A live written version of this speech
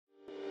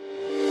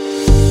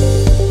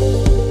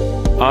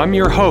I'm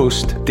your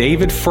host,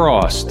 David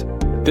Frost.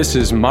 This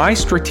is my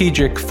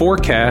strategic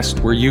forecast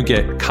where you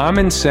get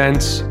common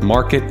sense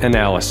market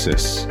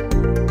analysis.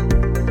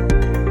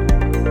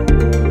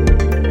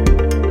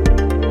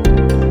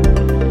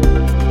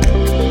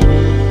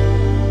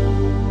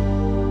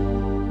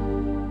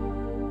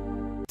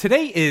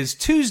 Today is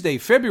Tuesday,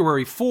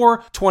 February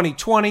 4,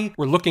 2020.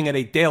 We're looking at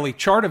a daily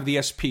chart of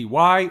the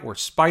SPY, or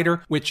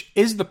SPDR, which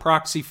is the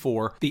proxy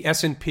for the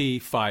S&P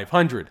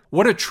 500.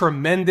 What a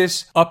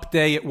tremendous up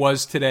day it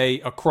was today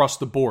across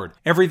the board.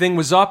 Everything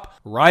was up.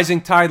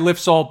 Rising tide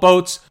lifts all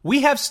boats.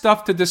 We have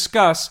stuff to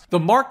discuss. The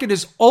market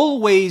is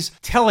always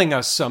telling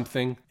us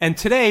something, and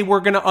today we're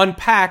going to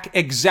unpack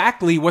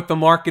exactly what the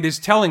market is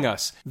telling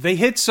us. They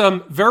hit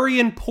some very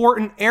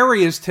important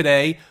areas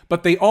today,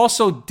 but they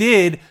also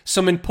did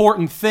some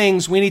important things.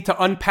 We need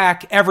to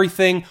unpack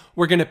everything.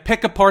 We're going to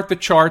pick apart the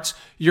charts.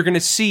 You're going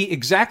to see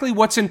exactly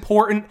what's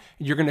important,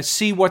 and you're going to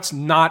see what's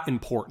not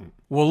important.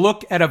 We'll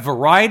look at a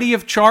variety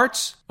of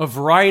charts, a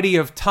variety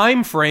of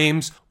time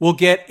frames. We'll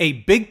get a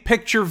big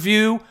picture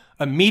view,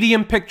 a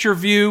medium picture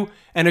view,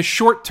 and a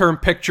short-term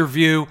picture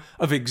view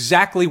of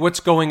exactly what's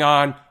going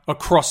on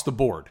across the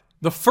board.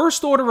 The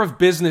first order of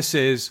business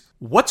is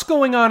what's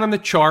going on the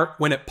chart.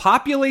 When it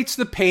populates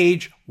the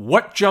page,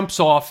 what jumps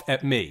off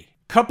at me?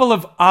 Couple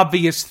of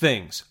obvious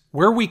things.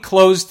 Where we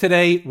closed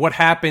today, what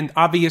happened?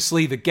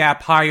 Obviously, the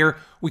gap higher.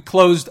 We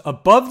closed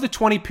above the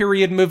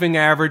 20-period moving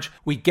average.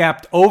 We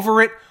gapped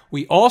over it.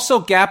 We also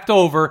gapped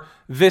over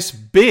this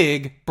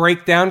big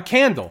breakdown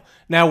candle.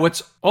 Now,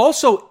 what's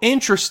also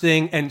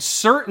interesting and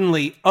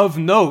certainly of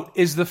note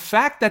is the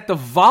fact that the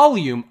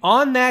volume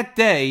on that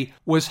day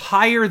was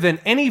higher than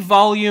any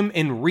volume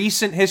in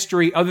recent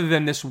history other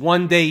than this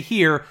one day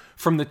here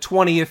from the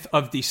 20th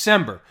of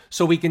December.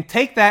 So we can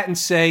take that and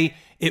say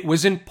it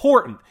was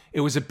important.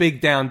 It was a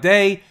big down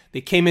day.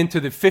 They came into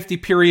the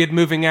 50-period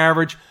moving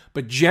average.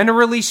 But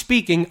generally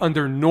speaking,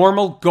 under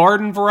normal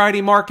garden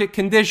variety market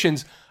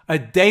conditions, a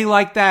day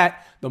like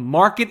that, the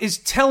market is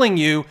telling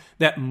you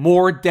that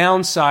more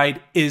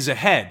downside is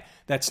ahead.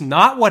 That's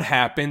not what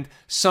happened.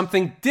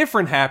 Something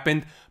different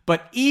happened.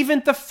 But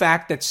even the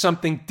fact that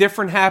something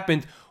different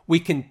happened, we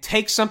can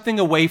take something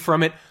away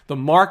from it. The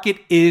market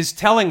is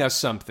telling us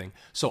something.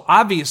 So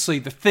obviously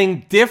the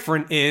thing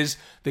different is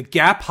the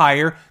gap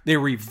higher. They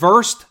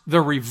reversed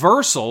the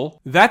reversal.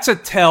 That's a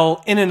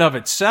tell in and of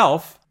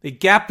itself. They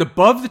gapped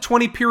above the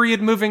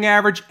 20-period moving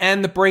average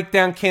and the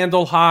breakdown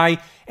candle high,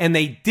 and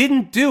they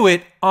didn't do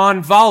it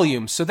on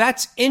volume. So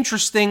that's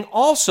interesting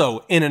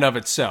also in and of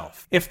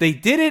itself. If they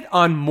did it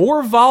on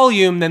more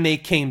volume than they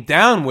came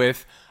down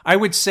with, I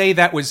would say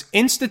that was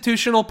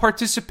institutional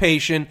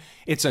participation.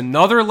 It's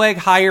another leg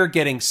higher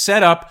getting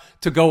set up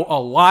to go a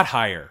lot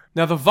higher.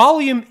 Now, the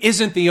volume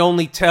isn't the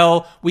only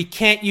tell. We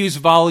can't use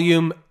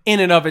volume in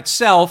and of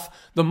itself.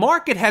 The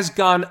market has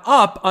gone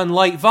up on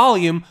light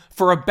volume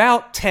for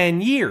about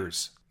 10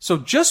 years. So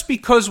just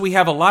because we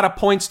have a lot of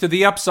points to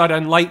the upside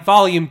on light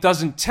volume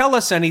doesn't tell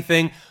us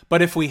anything,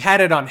 but if we had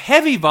it on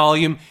heavy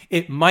volume,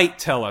 it might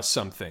tell us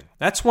something.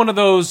 That's one of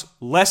those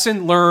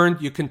lesson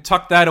learned. You can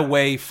tuck that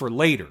away for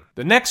later.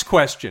 The next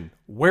question,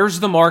 where's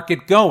the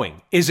market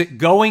going? Is it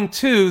going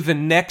to the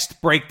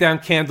next breakdown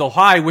candle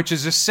high, which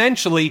is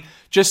essentially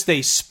just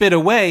a spit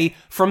away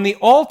from the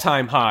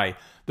all-time high?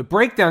 The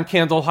breakdown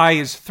candle high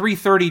is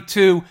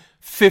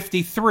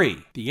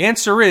 332.53. The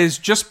answer is,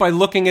 just by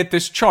looking at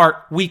this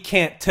chart, we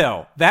can't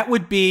tell. That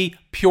would be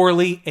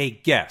purely a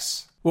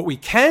guess. What we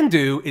can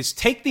do is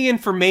take the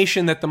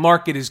information that the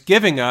market is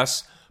giving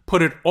us,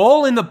 put it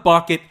all in the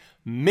bucket,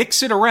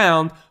 mix it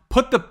around,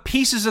 put the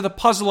pieces of the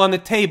puzzle on the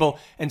table,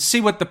 and see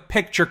what the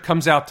picture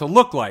comes out to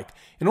look like.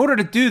 In order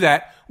to do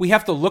that, we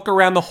have to look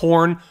around the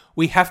horn.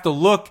 We have to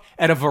look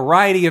at a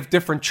variety of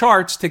different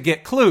charts to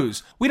get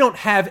clues. We don't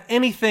have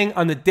anything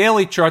on the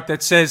daily chart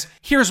that says,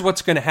 here's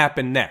what's going to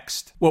happen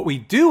next. What we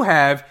do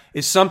have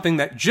is something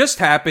that just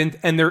happened,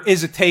 and there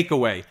is a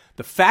takeaway.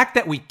 The fact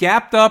that we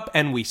gapped up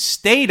and we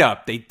stayed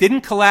up, they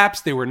didn't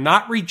collapse, they were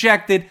not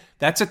rejected,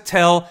 that's a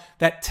tell.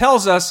 That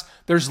tells us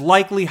there's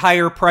likely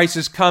higher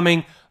prices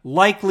coming.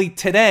 Likely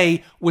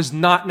today was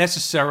not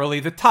necessarily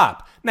the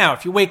top. Now,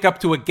 if you wake up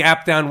to a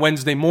gap down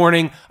Wednesday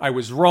morning, I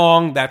was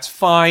wrong, that's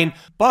fine.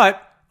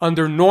 But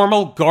under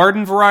normal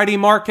garden variety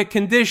market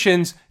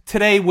conditions,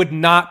 today would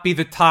not be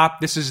the top.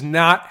 This is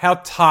not how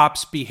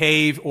tops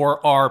behave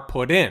or are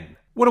put in.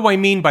 What do I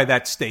mean by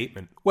that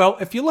statement? Well,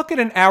 if you look at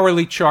an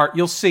hourly chart,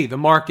 you'll see the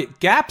market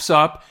gaps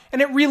up,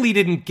 and it really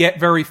didn't get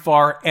very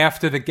far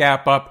after the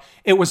gap up.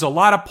 It was a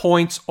lot of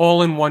points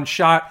all in one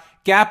shot,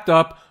 gapped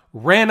up,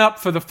 ran up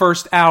for the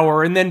first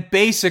hour, and then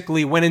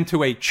basically went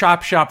into a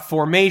chop shop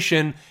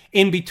formation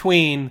in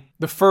between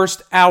the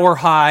first hour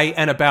high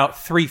and about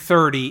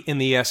 330 in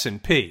the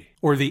S&P,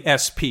 or the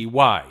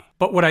SPY.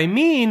 But what I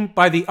mean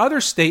by the other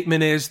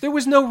statement is there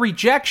was no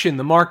rejection.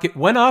 The market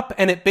went up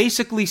and it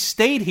basically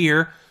stayed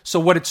here. So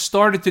what it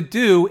started to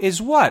do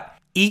is what?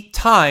 Eat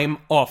time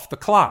off the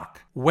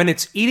clock. When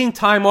it's eating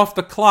time off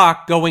the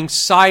clock, going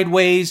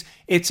sideways,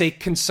 it's a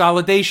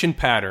consolidation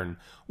pattern.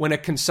 when a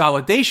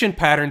consolidation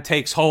pattern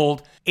takes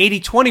hold,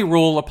 80-20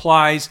 rule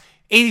applies.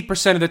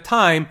 80% of the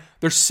time,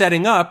 they're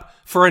setting up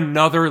for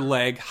another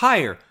leg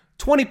higher.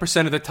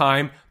 20% of the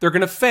time, they're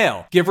going to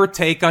fail, give or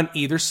take on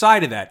either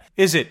side of that.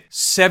 Is it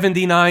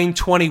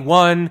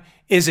 79-21?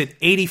 Is it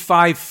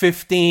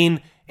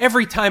 85-15?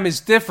 Every time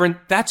is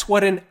different. That's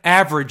what an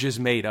average is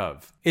made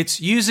of.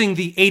 It's using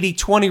the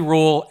 80-20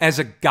 rule as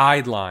a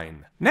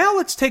guideline. Now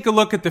let's take a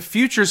look at the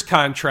futures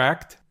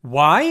contract.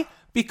 Why?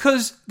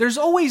 Because there's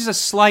always a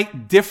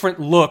slight different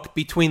look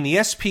between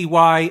the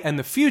SPY and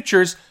the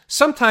futures.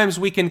 Sometimes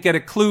we can get a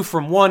clue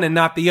from one and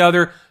not the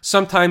other.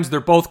 Sometimes they're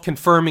both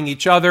confirming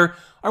each other.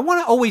 I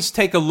want to always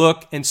take a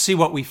look and see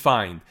what we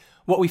find.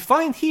 What we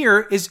find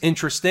here is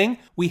interesting.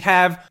 We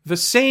have the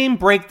same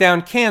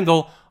breakdown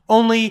candle,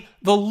 only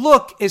the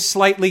look is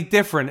slightly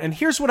different. And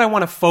here's what I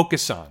want to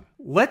focus on.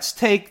 Let's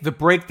take the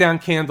breakdown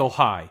candle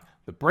high.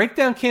 The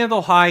breakdown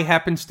candle high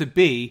happens to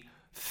be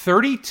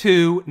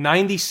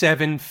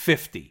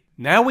 32.9750.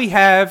 Now we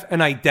have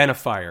an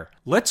identifier.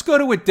 Let's go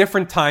to a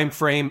different time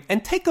frame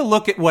and take a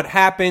look at what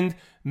happened.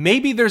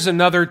 Maybe there's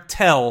another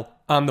tell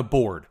on the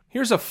board.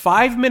 Here's a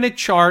 5-minute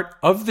chart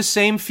of the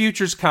same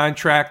futures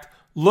contract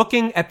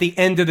looking at the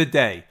end of the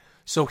day.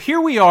 So here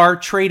we are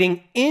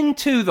trading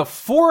into the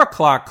 4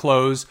 o'clock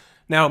close.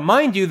 Now,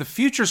 mind you, the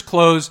futures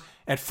close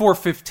at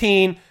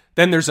 4:15.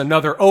 Then there's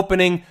another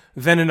opening,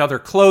 then another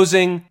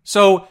closing.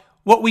 So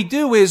what we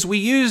do is we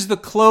use the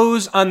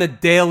close on the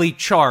daily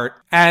chart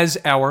as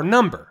our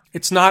number.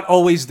 It's not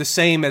always the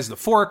same as the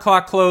 4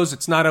 o'clock close.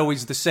 It's not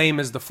always the same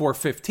as the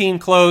 4:15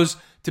 close.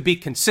 To be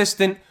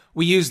consistent,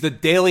 we use the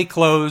daily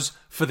close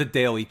for the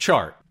daily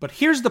chart. But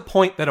here's the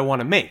point that I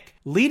want to make.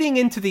 Leading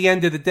into the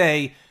end of the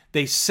day,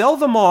 they sell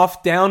them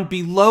off down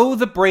below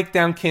the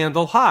breakdown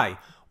candle high.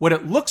 What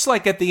it looks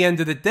like at the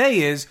end of the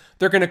day is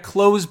they're going to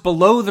close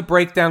below the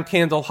breakdown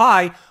candle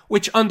high,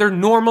 which under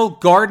normal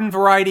garden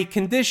variety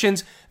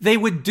conditions, they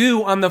would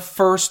do on the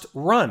first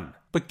run.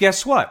 But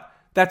guess what?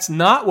 That's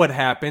not what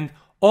happened.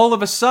 All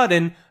of a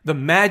sudden, the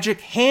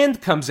magic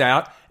hand comes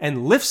out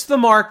and lifts the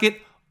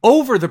market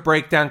over the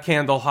breakdown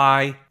candle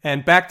high.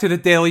 And back to the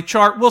daily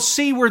chart, we'll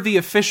see where the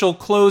official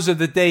close of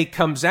the day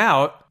comes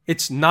out.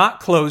 It's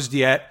not closed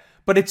yet,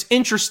 but it's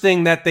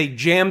interesting that they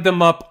jammed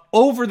them up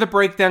over the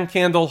breakdown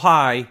candle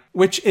high,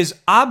 which is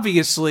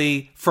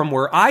obviously, from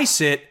where I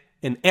sit,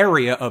 an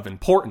area of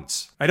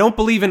importance. I don't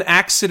believe in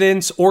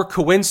accidents or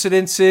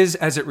coincidences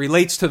as it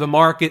relates to the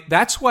market.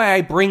 That's why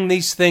I bring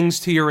these things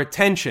to your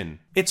attention.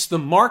 It's the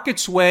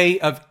market's way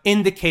of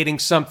indicating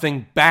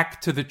something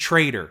back to the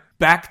trader,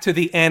 back to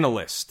the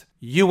analyst,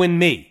 you and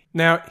me.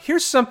 Now,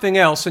 here's something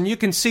else, and you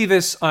can see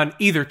this on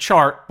either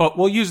chart, but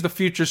we'll use the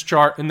futures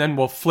chart and then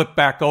we'll flip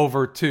back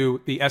over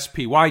to the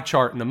SPY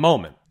chart in a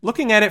moment.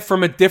 Looking at it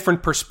from a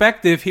different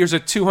perspective, here's a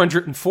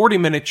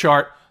 240-minute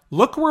chart.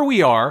 Look where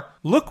we are.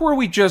 Look where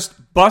we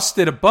just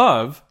busted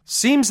above.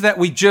 Seems that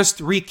we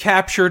just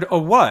recaptured a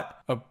what?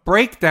 A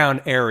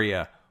breakdown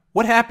area.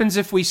 What happens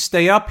if we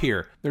stay up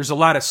here? There's a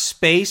lot of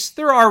space.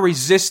 There are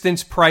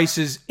resistance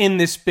prices in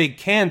this big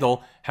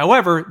candle.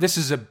 However, this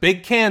is a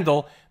big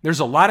candle.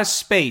 There's a lot of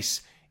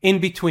space in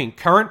between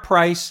current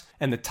price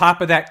and the top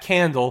of that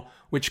candle,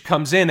 which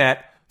comes in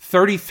at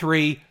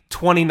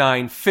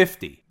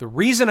 33.2950. The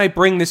reason I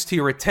bring this to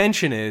your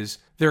attention is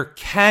there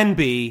can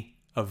be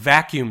a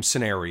vacuum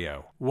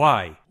scenario.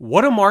 Why?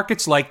 What do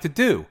markets like to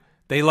do?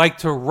 They like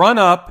to run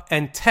up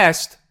and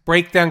test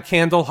breakdown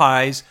candle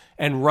highs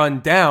and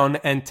run down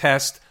and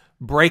test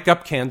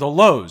breakup candle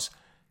lows.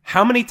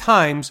 How many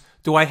times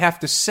do I have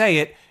to say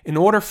it in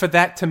order for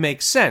that to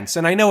make sense?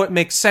 And I know it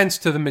makes sense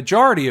to the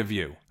majority of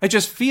you. I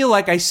just feel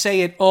like I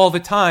say it all the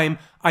time.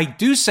 I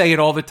do say it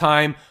all the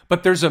time,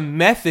 but there's a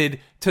method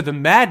to the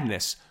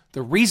madness.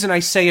 The reason I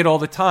say it all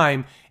the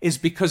time is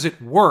because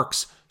it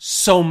works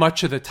so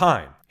much of the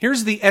time.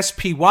 Here's the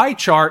SPY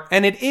chart,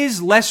 and it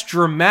is less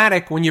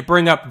dramatic when you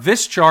bring up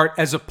this chart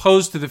as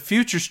opposed to the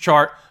futures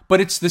chart,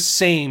 but it's the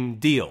same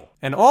deal.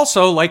 And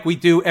also, like we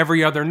do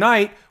every other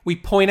night, we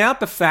point out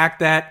the fact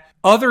that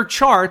other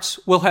charts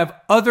will have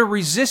other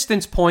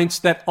resistance points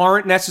that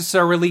aren't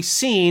necessarily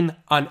seen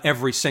on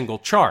every single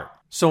chart.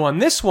 So on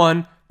this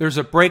one, there's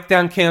a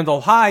breakdown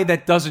candle high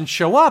that doesn't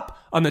show up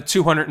on the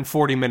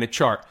 240-minute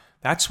chart.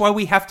 That's why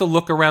we have to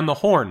look around the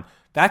horn.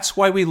 That's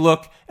why we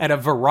look at a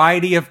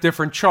variety of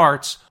different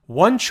charts.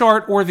 One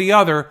chart or the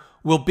other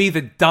will be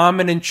the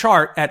dominant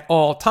chart at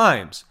all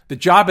times. The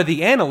job of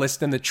the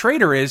analyst and the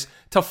trader is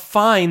to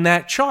find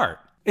that chart.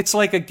 It's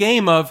like a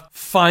game of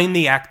find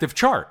the active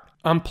chart.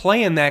 I'm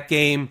playing that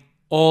game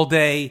all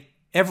day,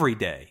 every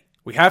day.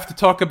 We have to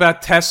talk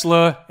about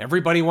Tesla.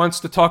 Everybody wants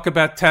to talk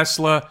about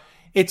Tesla.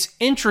 It's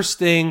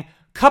interesting.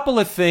 Couple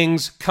of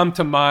things come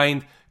to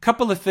mind.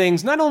 Couple of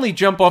things not only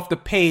jump off the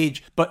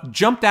page, but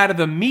jumped out of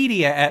the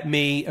media at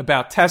me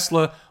about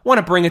Tesla. I want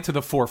to bring it to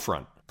the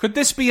forefront. Could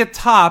this be a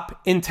top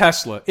in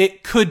Tesla?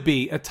 It could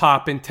be a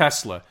top in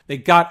Tesla. They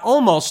got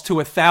almost to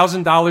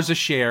 $1,000 a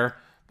share.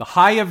 The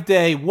high of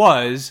day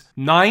was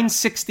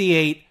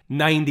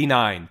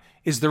 $968.99.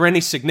 Is there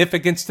any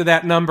significance to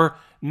that number?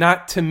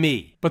 not to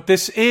me. But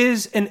this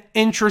is an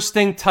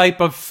interesting type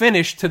of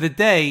finish to the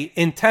day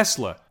in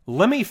Tesla.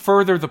 Let me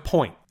further the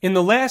point. In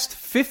the last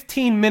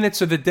 15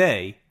 minutes of the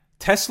day,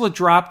 Tesla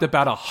dropped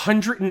about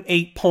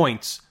 108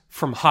 points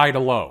from high to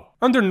low.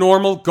 Under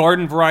normal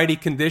garden variety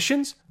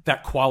conditions,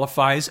 that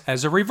qualifies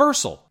as a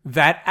reversal.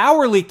 That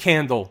hourly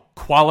candle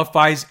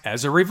qualifies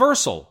as a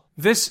reversal.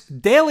 This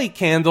daily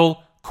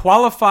candle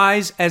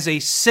qualifies as a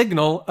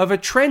signal of a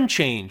trend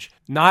change.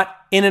 Not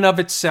in and of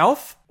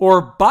itself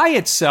or by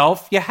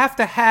itself, you have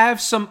to have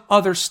some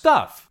other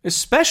stuff,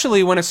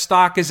 especially when a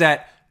stock is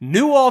at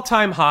new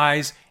all-time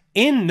highs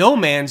in no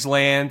man's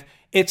land.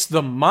 It's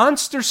the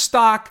monster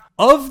stock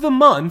of the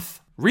month,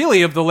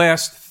 really of the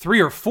last 3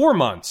 or 4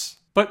 months.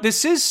 But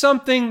this is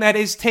something that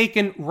is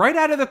taken right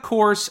out of the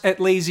course at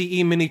Lazy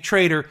E Mini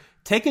Trader.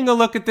 Taking a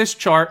look at this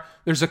chart,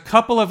 there's a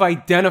couple of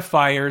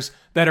identifiers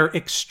that are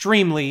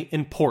extremely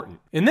important.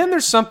 And then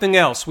there's something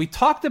else. We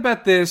talked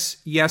about this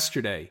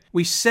yesterday.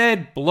 We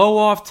said blow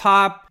off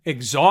top,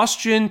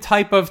 exhaustion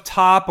type of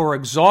top, or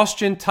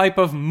exhaustion type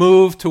of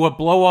move to a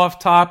blow off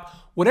top.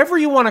 Whatever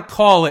you want to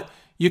call it,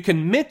 you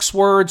can mix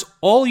words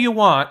all you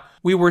want.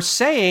 We were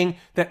saying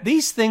that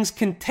these things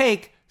can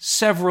take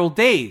several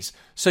days.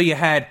 So you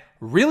had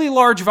really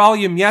large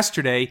volume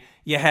yesterday.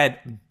 You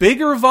had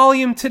bigger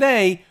volume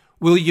today.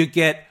 Will you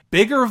get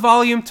bigger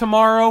volume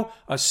tomorrow?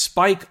 A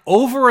spike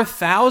over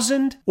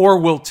 1,000? Or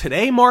will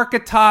today mark a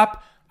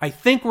top? I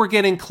think we're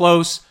getting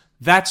close.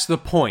 That's the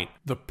point.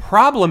 The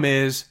problem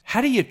is,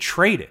 how do you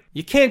trade it?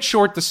 You can't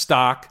short the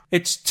stock.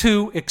 It's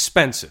too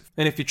expensive.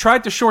 And if you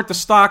tried to short the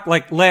stock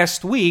like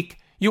last week,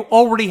 you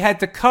already had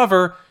to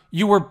cover.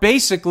 You were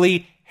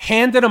basically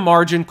handed a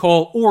margin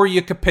call or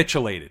you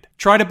capitulated.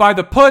 Try to buy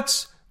the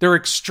puts. They're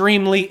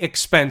extremely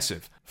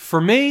expensive. For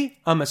me,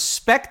 I'm a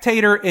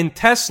spectator in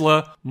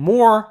Tesla,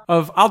 more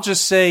of, I'll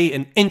just say,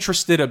 an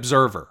interested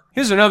observer.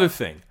 Here's another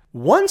thing.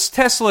 Once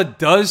Tesla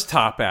does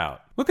top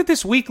out, look at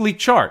this weekly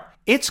chart.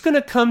 It's going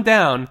to come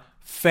down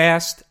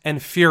fast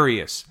and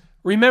furious.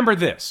 Remember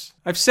this.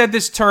 I've said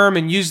this term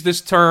and used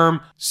this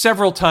term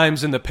several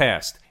times in the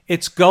past.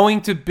 It's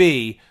going to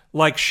be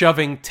like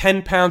shoving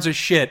 10 pounds of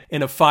shit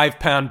in a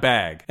 5-pound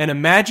bag. And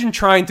imagine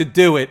trying to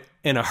do it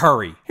in a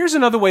hurry. Here's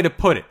another way to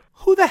put it.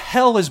 Who the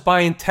hell is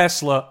buying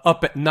Tesla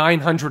up at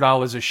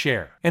 $900 a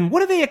share? And what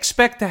do they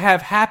expect to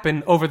have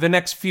happen over the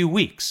next few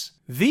weeks?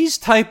 These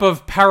type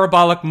of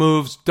parabolic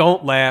moves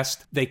don't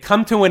last. They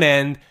come to an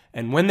end,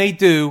 and when they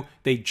do,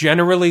 they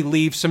generally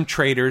leave some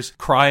traders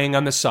crying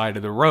on the side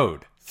of the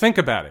road. Think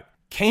about it.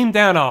 Came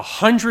down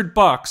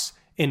 $100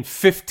 in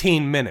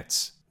 15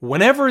 minutes.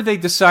 Whenever they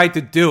decide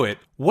to do it,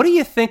 what do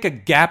you think a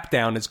gap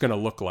down is going to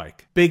look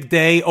like? Big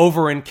day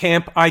over in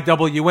Camp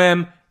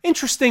IWM.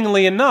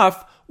 Interestingly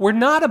enough, we're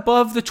not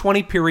above the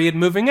 20-period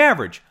moving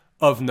average.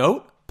 Of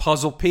note,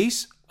 puzzle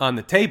piece on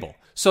the table.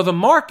 So the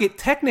market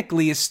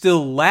technically is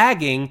still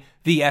lagging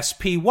the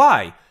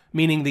SPY,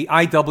 meaning the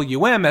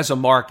IWM as a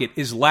market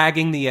is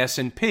lagging the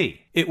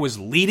S&P. It was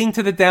leading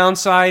to the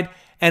downside,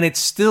 and it's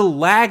still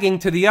lagging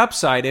to the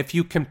upside. If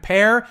you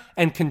compare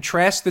and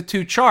contrast the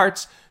two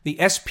charts, the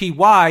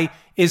SPY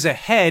is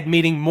ahead,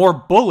 meaning more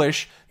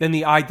bullish than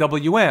the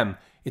IWM.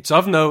 It's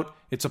of note,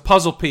 it's a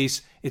puzzle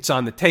piece, it's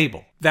on the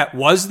table. That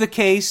was the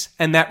case,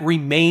 and that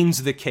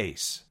remains the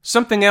case.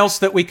 Something else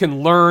that we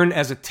can learn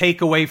as a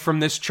takeaway from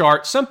this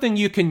chart, something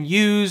you can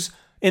use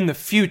in the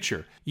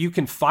future. You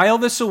can file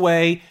this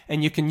away,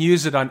 and you can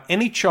use it on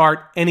any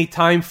chart, any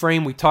time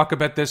frame. We talk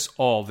about this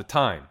all the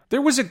time.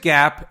 There was a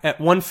gap at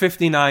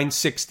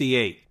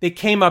 159.68. They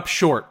came up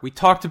short. We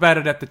talked about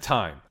it at the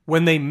time.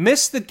 When they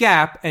miss the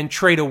gap and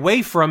trade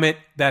away from it,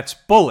 that's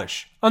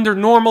bullish. Under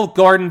normal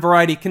garden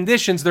variety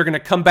conditions, they're going to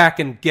come back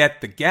and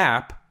get the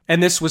gap.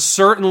 And this was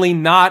certainly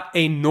not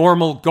a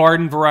normal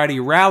garden variety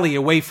rally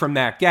away from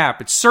that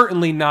gap. It's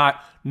certainly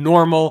not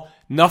normal.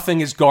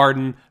 Nothing is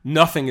garden.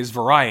 Nothing is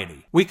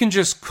variety. We can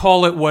just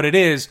call it what it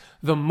is.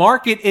 The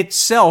market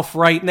itself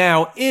right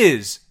now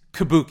is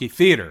kabuki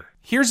theater.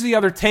 Here's the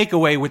other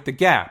takeaway with the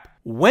gap.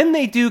 When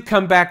they do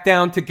come back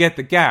down to get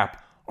the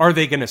gap, are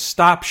they going to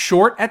stop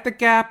short at the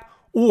gap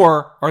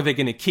or are they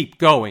going to keep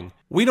going?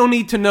 We don't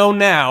need to know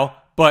now,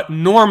 but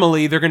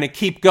normally they're going to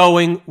keep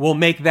going. We'll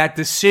make that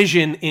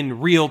decision in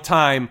real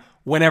time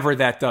whenever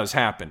that does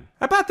happen.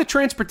 About the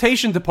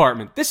transportation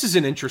department, this is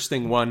an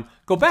interesting one.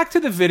 Go back to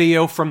the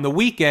video from the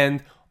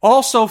weekend,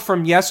 also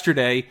from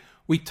yesterday.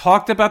 We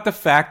talked about the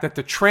fact that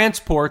the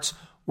transports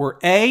were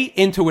A,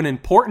 into an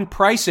important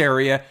price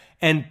area,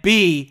 and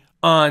B,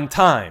 on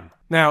time.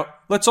 Now,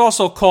 let's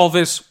also call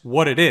this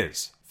what it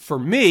is. For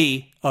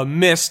me, a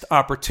missed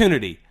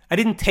opportunity. I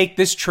didn't take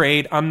this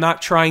trade. I'm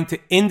not trying to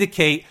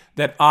indicate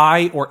that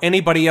I or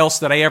anybody else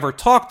that I ever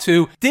talked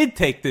to did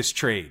take this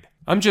trade.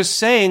 I'm just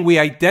saying we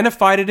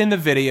identified it in the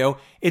video.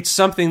 It's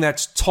something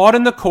that's taught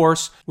in the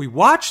course. We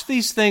watch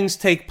these things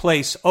take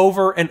place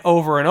over and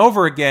over and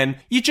over again.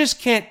 You just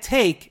can't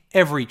take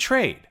every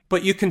trade.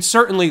 But you can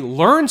certainly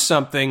learn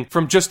something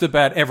from just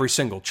about every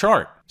single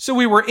chart. So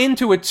we were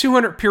into a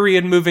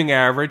 200-period moving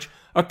average.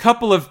 a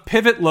couple of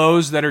pivot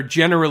lows that are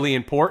generally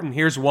important.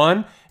 Here's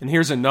one, and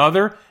here's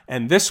another,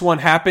 and this one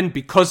happened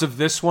because of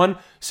this one.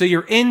 So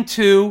you're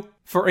into,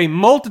 for a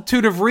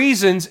multitude of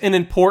reasons, an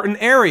important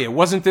area.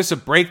 Wasn't this a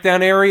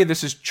breakdown area?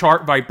 This is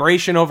chart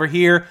vibration over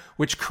here,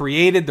 which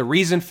created the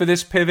reason for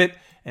this pivot,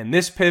 and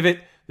this pivot,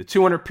 the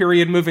 200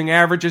 period moving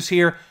averages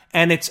here,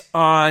 and it's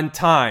on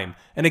time.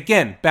 And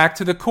again, back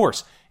to the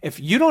course. If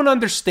you don't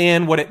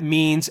understand what it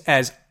means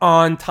as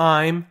on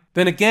time,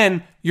 then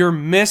again, you're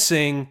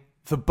missing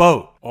the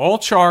boat. All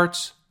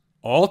charts,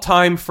 all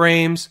time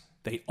frames,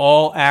 they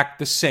all act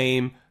the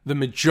same the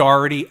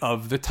majority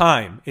of the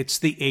time. It's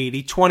the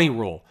 80-20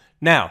 rule.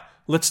 Now,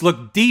 let's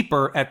look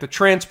deeper at the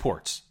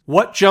transports.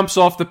 What jumps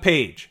off the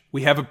page?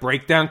 We have a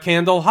breakdown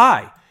candle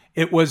high.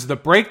 It was the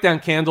breakdown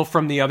candle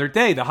from the other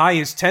day. The high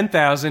is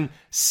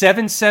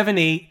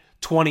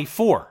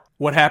 10,778.24.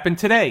 What happened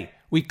today?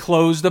 We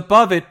closed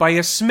above it by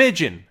a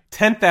smidgen,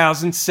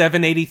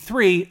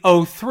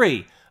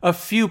 10,783.03. A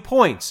few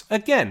points.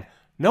 Again,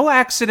 no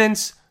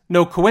accidents,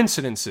 no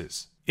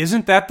coincidences.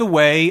 Isn't that the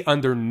way,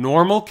 under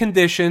normal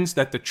conditions,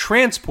 that the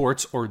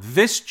transports or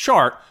this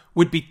chart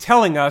would be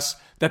telling us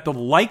that the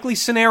likely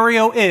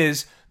scenario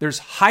is there's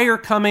higher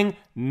coming,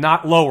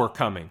 not lower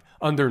coming?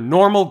 Under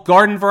normal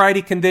garden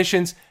variety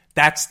conditions,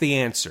 that's the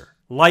answer.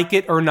 Like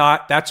it or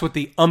not, that's what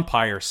the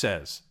umpire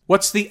says.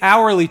 What's the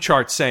hourly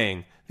chart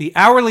saying? The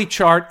hourly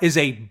chart is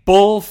a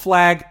bull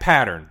flag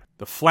pattern.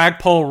 The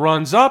flagpole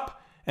runs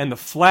up, and the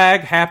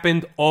flag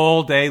happened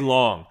all day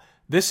long.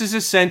 This is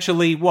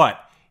essentially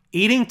what?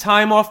 Eating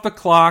time off the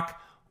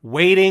clock,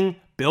 waiting,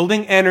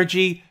 building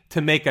energy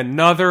to make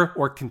another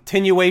or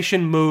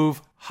continuation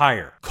move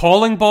higher.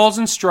 Calling balls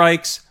and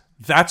strikes,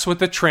 that's what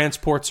the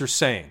transports are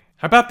saying.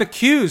 How about the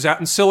Qs out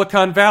in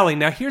Silicon Valley?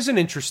 Now, here's an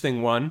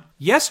interesting one.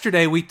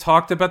 Yesterday, we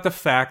talked about the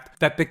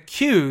fact that the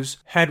Qs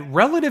had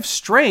relative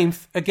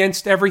strength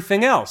against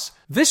everything else.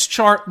 This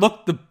chart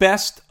looked the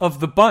best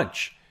of the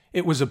bunch.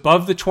 It was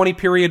above the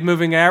 20-period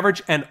moving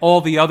average and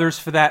all the others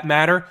for that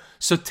matter.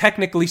 So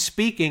technically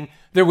speaking,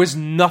 there was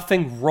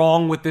nothing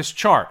wrong with this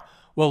chart.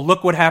 Well,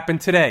 look what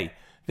happened today.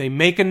 They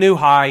make a new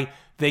high.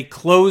 They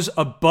close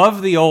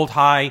above the old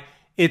high.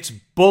 It's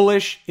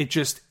bullish. It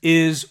just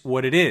is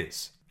what it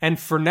is. And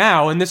for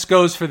now, and this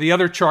goes for the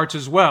other charts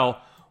as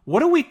well, what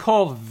do we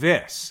call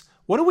this?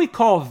 What do we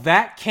call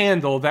that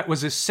candle that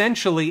was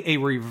essentially a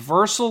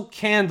reversal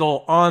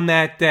candle on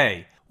that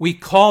day? We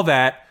call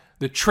that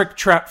the trick,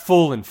 trap,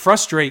 fool, and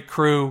frustrate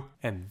crew,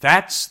 and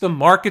that's the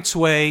market's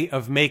way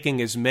of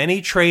making as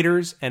many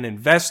traders and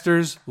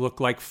investors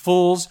look like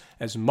fools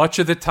as much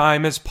of the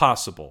time as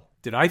possible.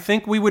 Did I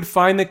think we would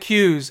find the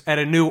Qs at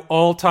a new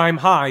all-time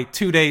high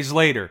 2 days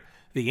later?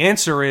 The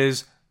answer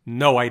is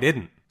no, I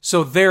didn't.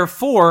 So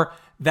therefore,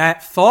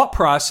 that thought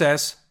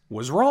process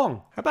was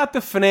wrong. How about the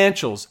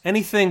financials?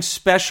 Anything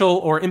special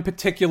or in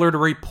particular to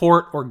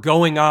report or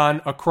going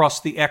on across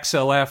the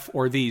XLF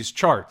or these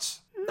charts?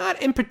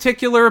 Not in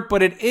particular,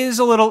 but it is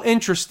a little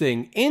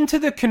interesting. Into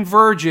the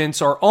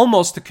convergence, or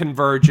almost the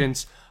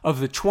convergence, of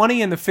the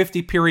 20 and the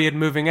 50 period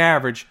moving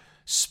average,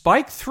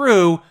 spiked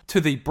through to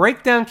the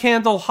breakdown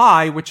candle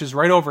high, which is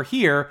right over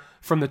here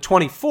from the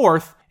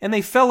 24th, and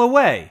they fell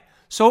away.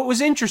 So it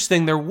was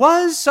interesting. There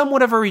was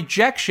somewhat of a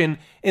rejection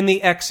in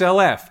the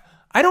XLF.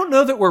 I don't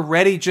know that we're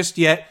ready just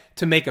yet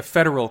to make a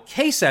federal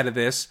case out of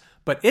this,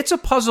 but it's a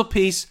puzzle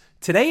piece.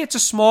 Today it's a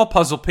small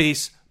puzzle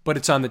piece, but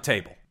it's on the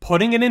table.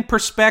 Putting it in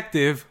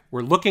perspective,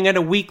 we're looking at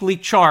a weekly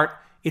chart.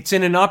 It's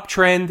in an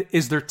uptrend.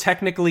 Is there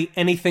technically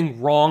anything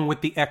wrong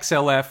with the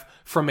XLF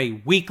from a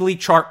weekly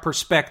chart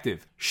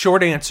perspective?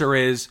 Short answer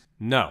is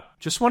no.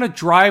 Just want to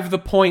drive the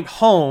point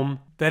home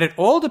that it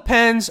all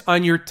depends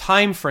on your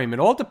time frame. It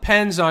all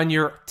depends on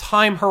your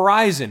time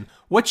horizon.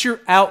 What's your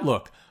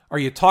outlook? Are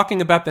you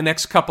talking about the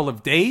next couple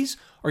of days?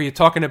 Are you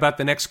talking about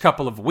the next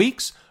couple of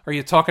weeks? Are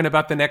you talking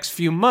about the next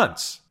few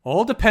months?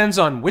 All depends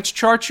on which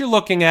chart you're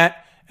looking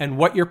at and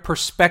what your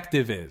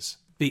perspective is.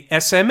 The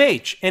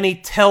SMH, any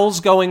tells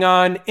going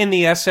on in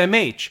the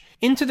SMH.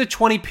 Into the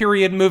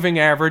 20-period moving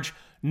average,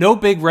 no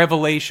big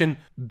revelation.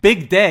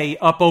 Big day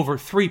up over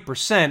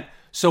 3%,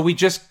 so we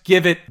just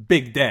give it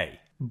big day.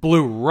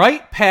 Blew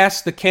right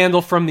past the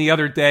candle from the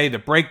other day. The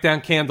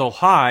breakdown candle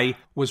high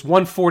was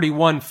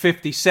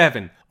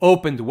 141.57.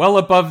 Opened well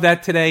above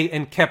that today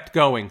and kept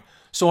going.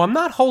 So I'm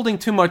not holding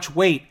too much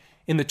weight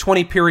in the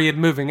 20-period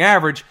moving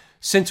average.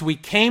 Since we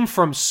came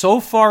from so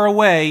far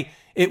away,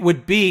 it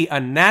would be a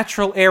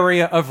natural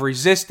area of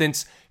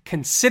resistance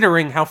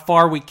considering how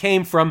far we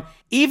came from,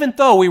 even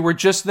though we were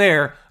just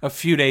there a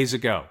few days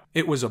ago.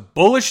 It was a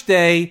bullish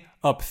day,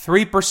 up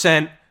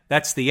 3%.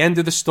 That's the end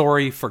of the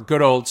story for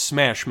good old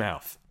Smash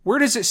Mouth. Where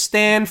does it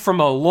stand from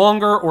a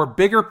longer or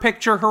bigger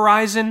picture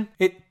horizon?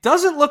 It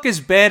doesn't look as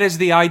bad as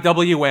the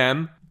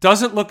IWM,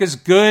 doesn't look as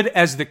good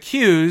as the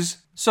Qs.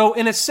 So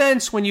in a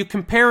sense, when you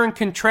compare and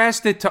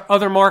contrast it to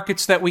other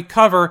markets that we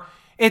cover,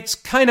 it's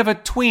kind of a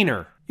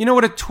tweener. You know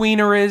what a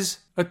tweener is?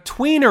 A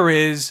tweener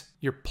is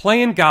you're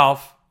playing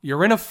golf,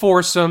 you're in a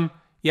foursome,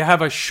 you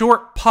have a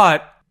short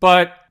putt,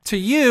 but to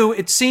you,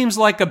 it seems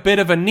like a bit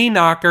of a knee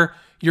knocker.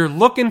 You're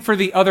looking for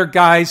the other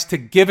guys to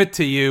give it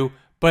to you,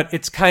 but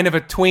it's kind of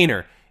a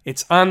tweener.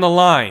 It's on the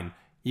line.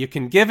 You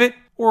can give it,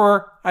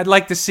 or I'd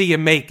like to see you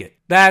make it.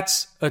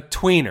 That's a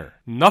tweener.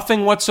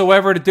 Nothing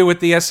whatsoever to do with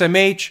the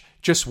SMH,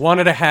 just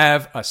wanted to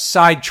have a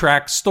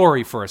sidetrack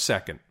story for a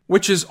second.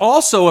 Which is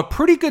also a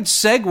pretty good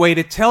segue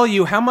to tell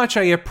you how much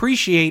I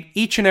appreciate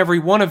each and every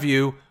one of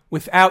you.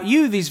 Without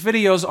you, these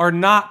videos are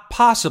not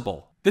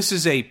possible. This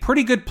is a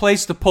pretty good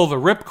place to pull the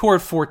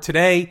ripcord for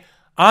today.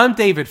 I'm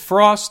David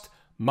Frost,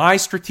 My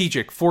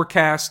Strategic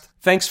Forecast.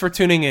 Thanks for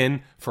tuning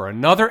in for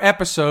another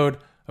episode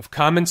of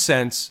Common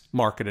Sense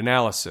Market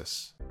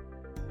Analysis.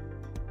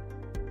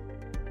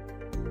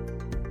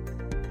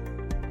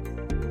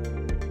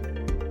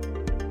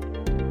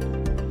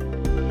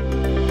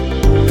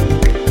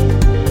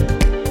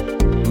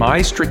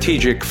 My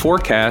Strategic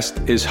Forecast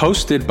is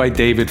hosted by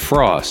David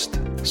Frost.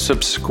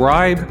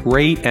 Subscribe,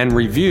 rate, and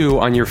review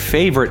on your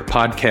favorite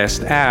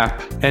podcast app,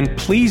 and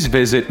please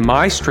visit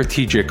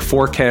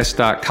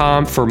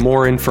mystrategicforecast.com for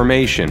more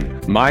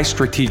information. My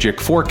Strategic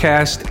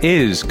Forecast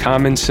is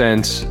common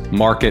sense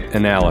market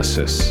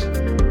analysis.